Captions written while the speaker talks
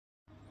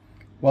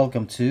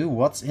Welcome to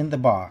What's in the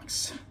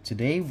Box.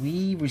 Today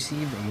we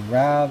received a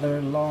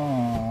rather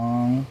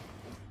long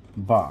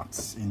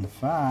box. In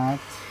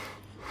fact,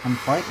 I'm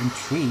quite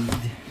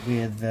intrigued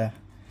with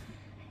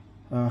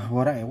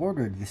what I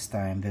ordered this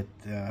time that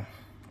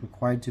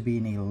required to be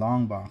in a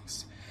long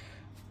box.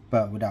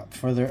 But without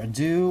further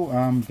ado,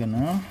 I'm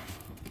gonna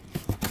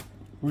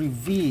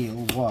reveal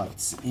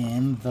what's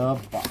in the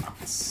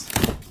box.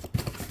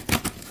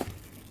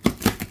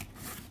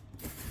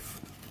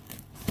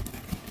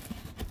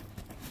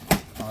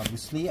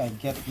 Obviously, I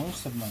get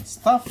most of my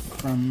stuff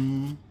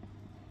from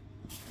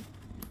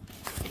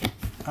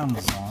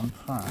Amazon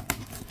Prime.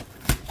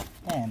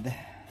 And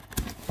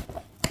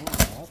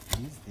what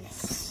is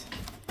this?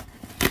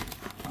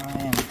 I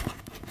am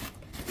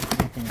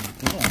getting a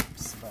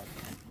glimpse, but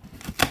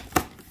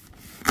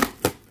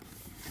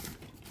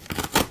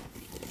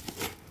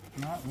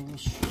not really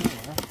sure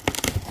what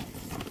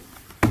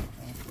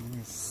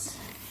this.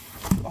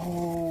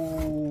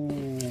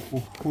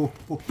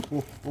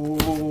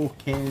 Oh,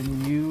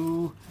 can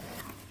you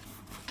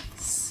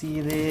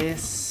see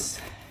this?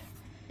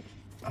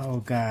 Oh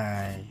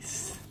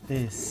guys,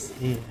 this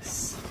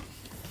is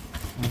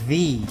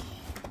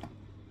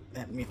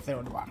let me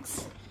throw the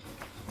box.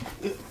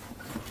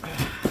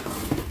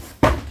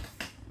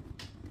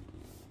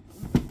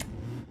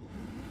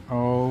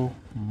 Oh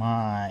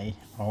my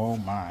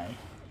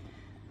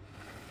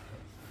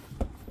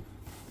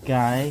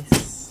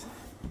guys,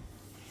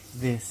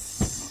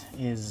 this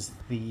is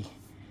the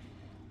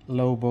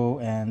Lobo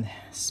and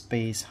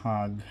Space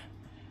Hog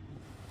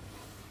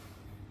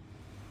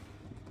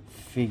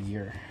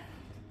figure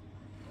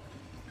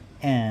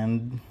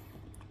and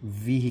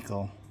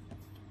vehicle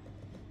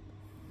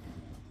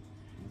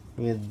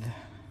with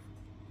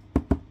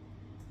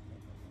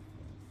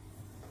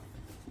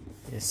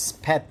this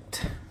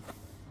pet.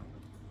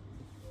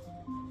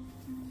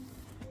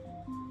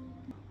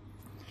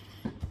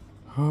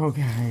 Oh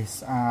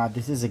guys,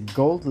 this is a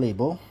gold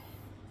label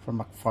from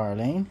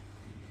McFarlane.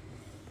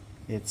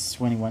 It's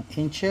 21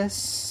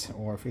 inches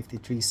or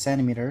 53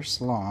 centimeters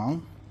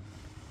long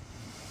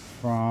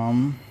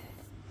from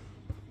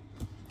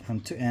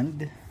end to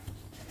end.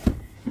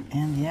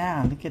 And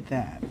yeah, look at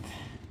that.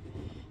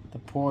 The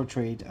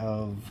portrait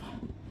of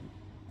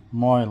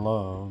my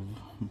love,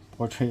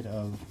 portrait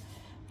of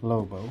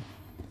Lobo.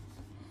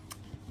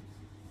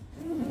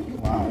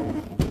 Wow.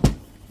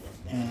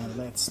 And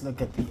let's look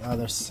at the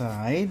other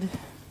side.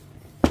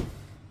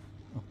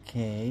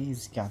 Okay,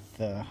 he's got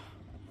the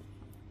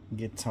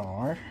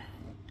guitar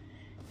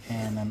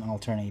and an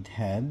alternate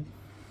head,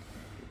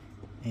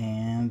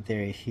 and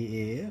there he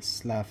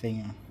is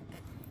laughing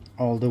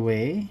all the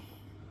way.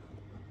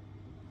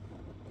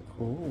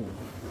 Cool.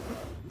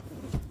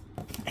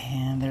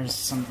 And there's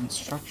some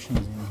instructions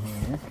in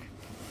here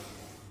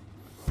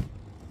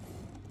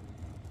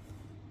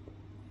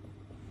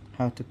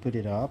how to put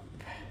it up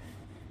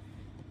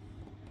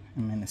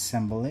and then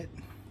assemble it.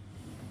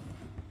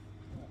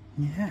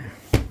 Yeah.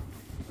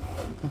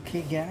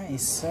 Okay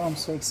guys, so I'm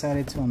so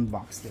excited to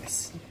unbox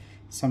this.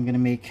 So I'm gonna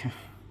make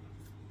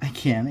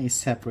again a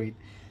separate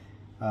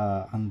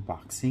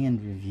unboxing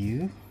and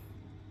review,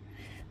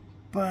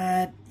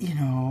 but you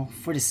know,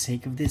 for the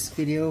sake of this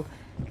video,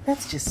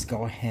 let's just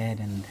go ahead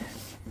and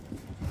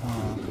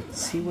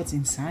see what's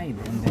inside,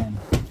 and then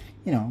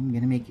you know, I'm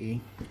gonna make a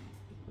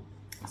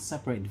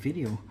separate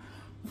video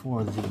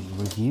for the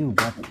review.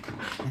 But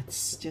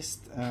let's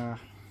just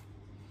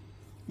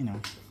you know,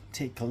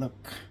 take a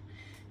look.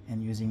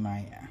 And using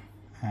my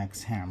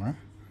axe hammer,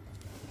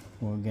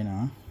 we're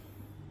gonna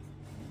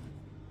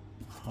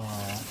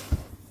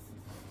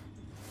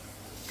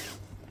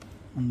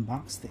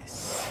unbox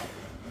this,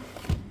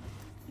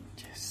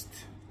 just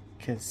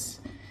because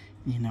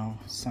you know,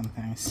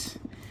 sometimes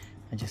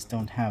I just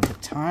don't have the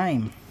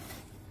time,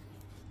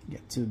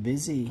 get too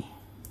busy.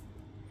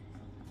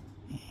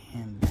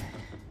 And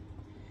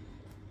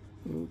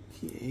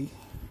okay,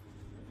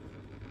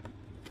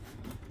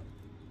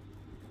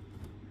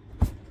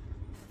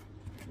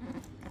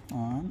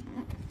 on.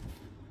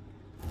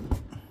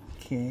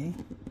 Okay.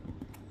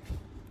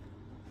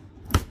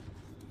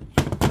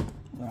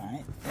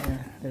 Right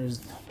there. There's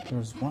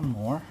one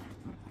more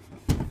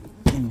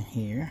in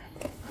here.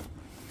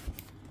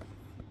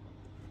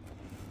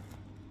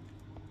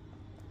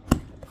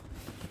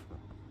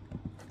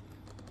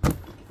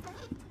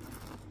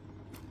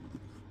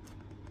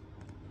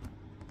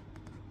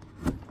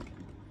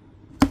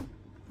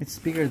 It's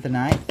bigger than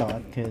I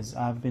thought, because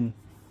I've been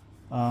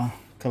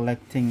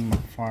collecting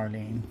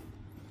McFarlane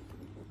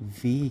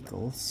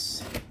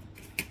vehicles,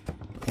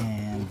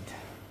 and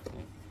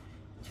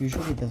it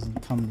usually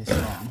doesn't come this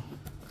long.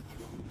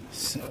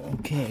 So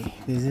okay,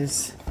 this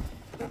is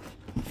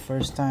the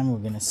first time we're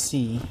gonna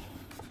see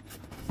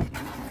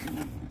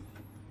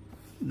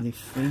the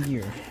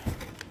figure.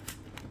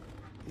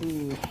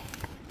 Ooh.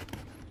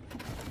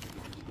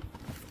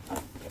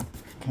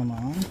 Come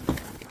on,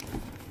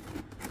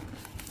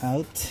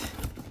 out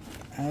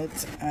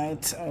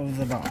of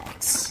the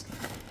box.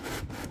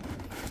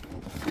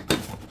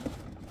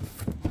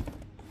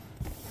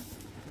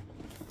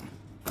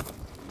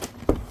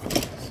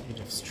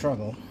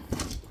 struggle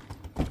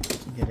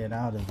to get it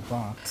out of the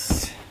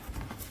box.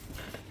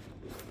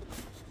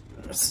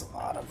 There's a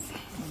lot of,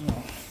 you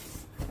know,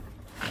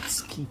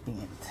 what's keeping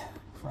it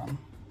from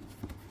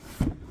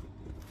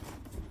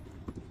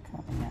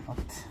coming out.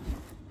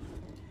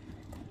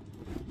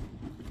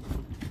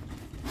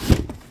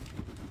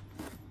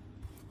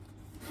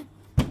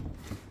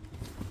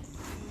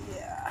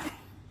 Yeah.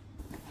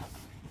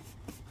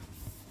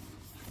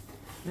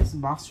 This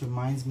box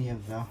reminds me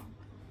of the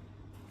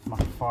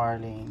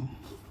McFarlane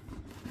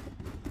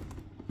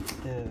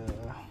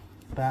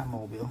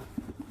Batmobile,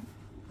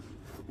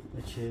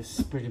 which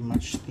is pretty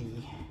much the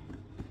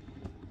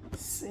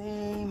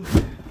same.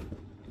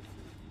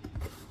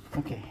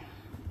 Okay.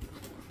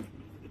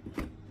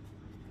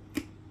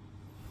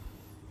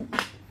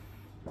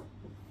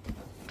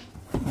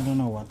 I don't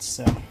know what's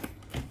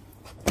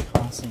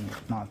causing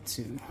it not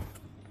to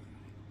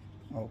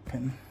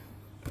open,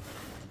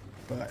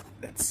 but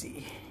let's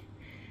see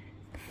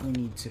if we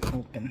need to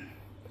open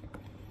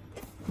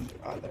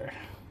the other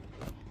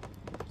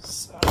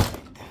side.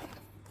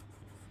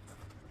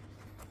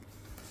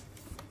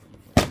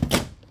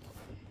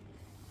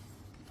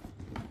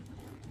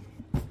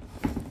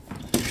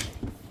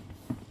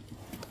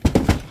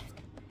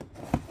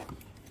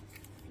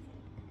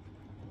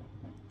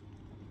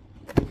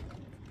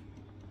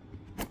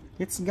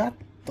 It's got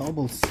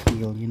double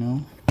seal, you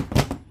know.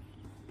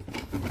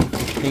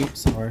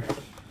 Tapes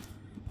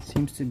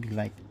seems to be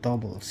like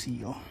double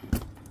seal,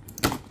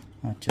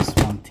 not just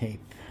one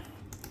tape.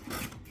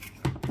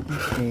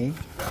 Okay,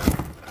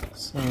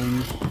 so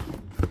we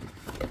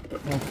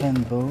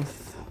open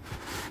both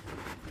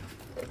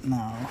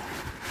now.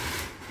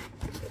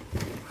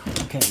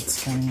 Okay,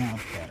 it's coming out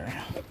better.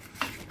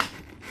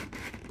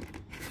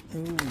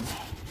 Ooh,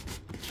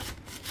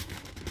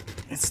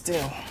 it's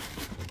still,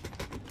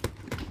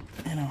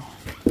 you know,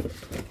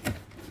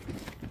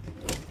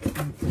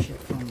 push it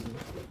from the,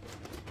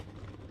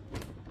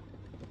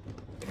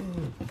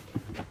 ooh,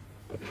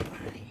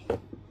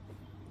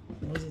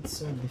 why is it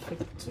so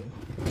difficult to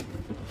get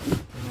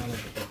out of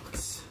the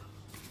box?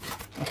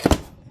 Okay,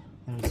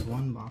 there's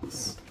one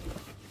box,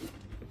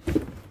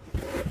 and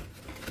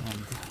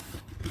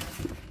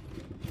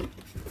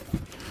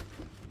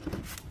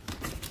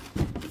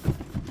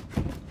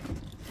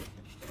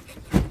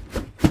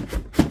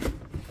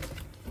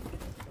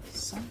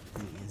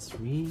something is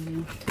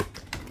really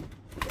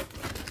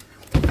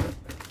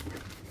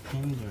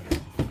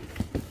hindering.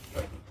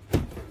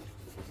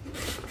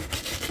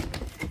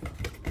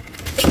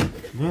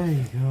 There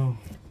you go.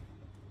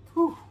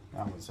 Whew,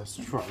 that was a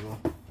struggle.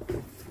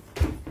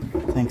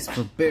 Thanks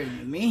for bearing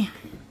with me.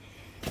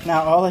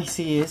 Now all I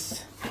see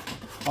is,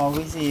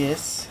 always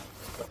is,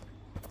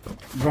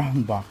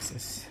 brown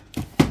boxes,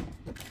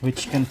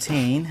 which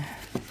contain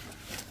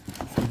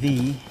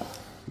the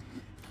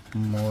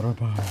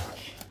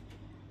motorbike.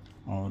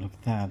 Oh, look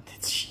at that.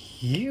 It's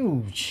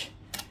huge.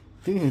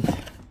 Dude,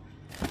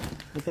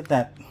 look at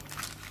that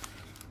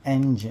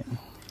engine.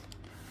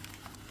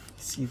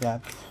 See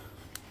that?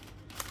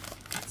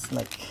 It's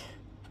like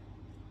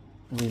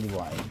really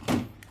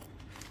wide.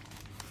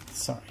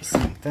 Sorry,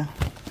 Santa.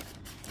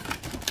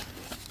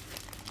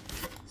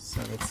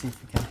 So let's see if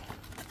we can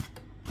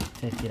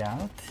take it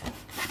out.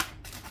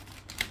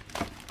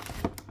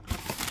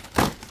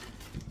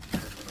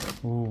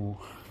 Ooh.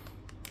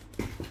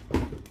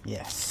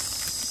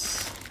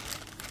 Yes.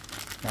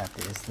 That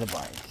is the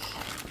bike.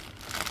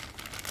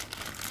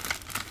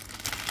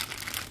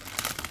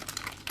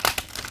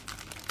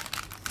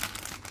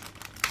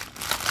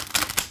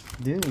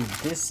 Dude,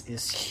 this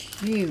is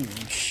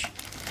huge.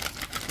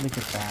 Look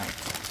at that.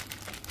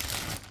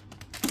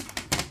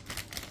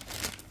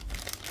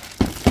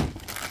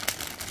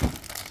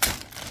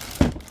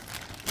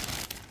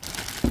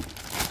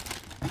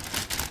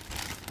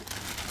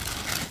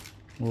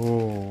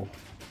 Whoa.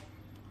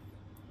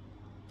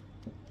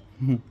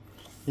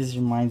 This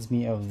reminds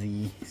me of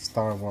the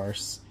Star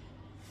Wars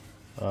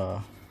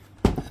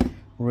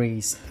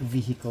race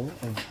vehicle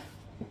of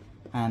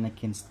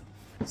Anakin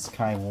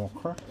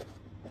Skywalker.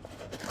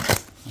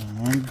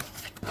 And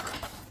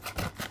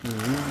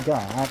we've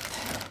got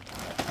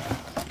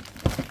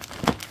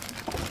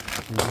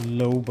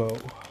Lobo.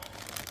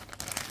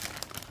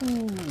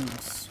 Ooh,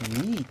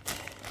 sweet.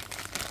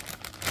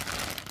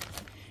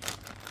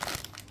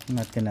 I'm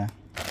not gonna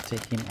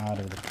take him out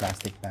of the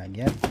plastic bag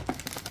yet.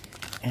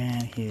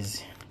 And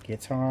his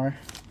guitar.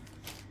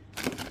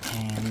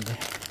 And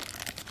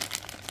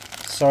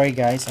sorry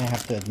guys, I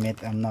have to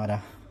admit I'm not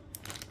a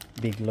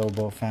big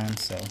Lobo fan,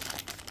 so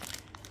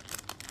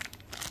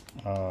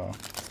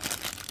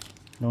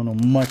don't know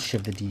much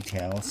of the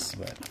details,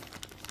 but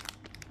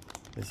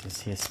this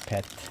is his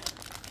pet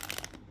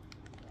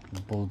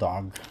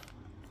bulldog.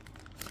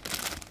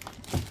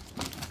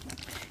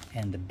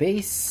 And the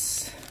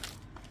bass,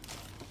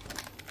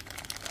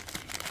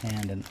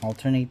 and an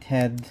alternate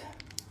head,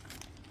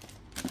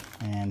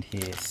 and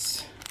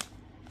his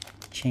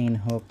chain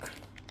hook,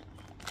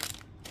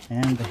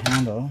 and the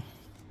handle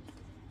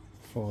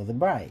for the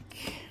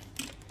bike,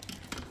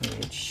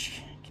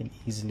 which can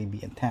easily be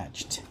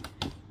attached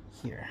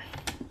here.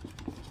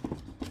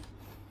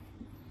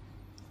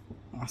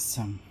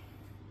 Awesome.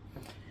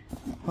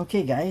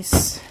 Okay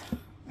guys,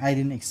 I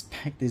didn't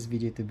expect this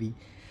video to be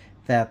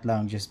that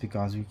long just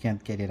because we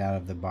can't get it out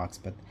of the box,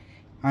 but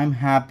I'm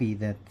happy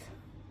that,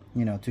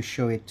 you know, to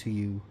show it to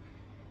you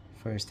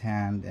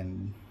firsthand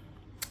and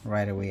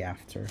right away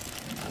after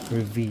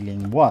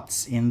revealing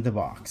what's in the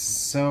box.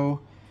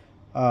 So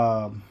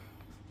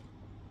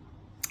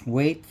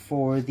wait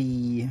for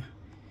the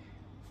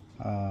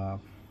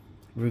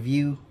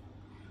review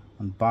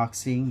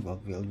unboxing.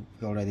 Well, we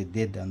already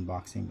did the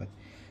unboxing, but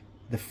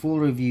the full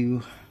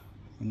review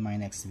in my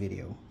next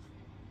video.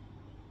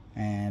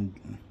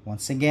 And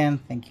once again,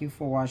 thank you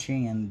for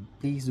watching, and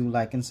please do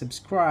like and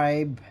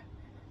subscribe.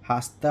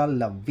 Hasta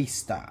la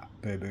vista,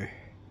 baby.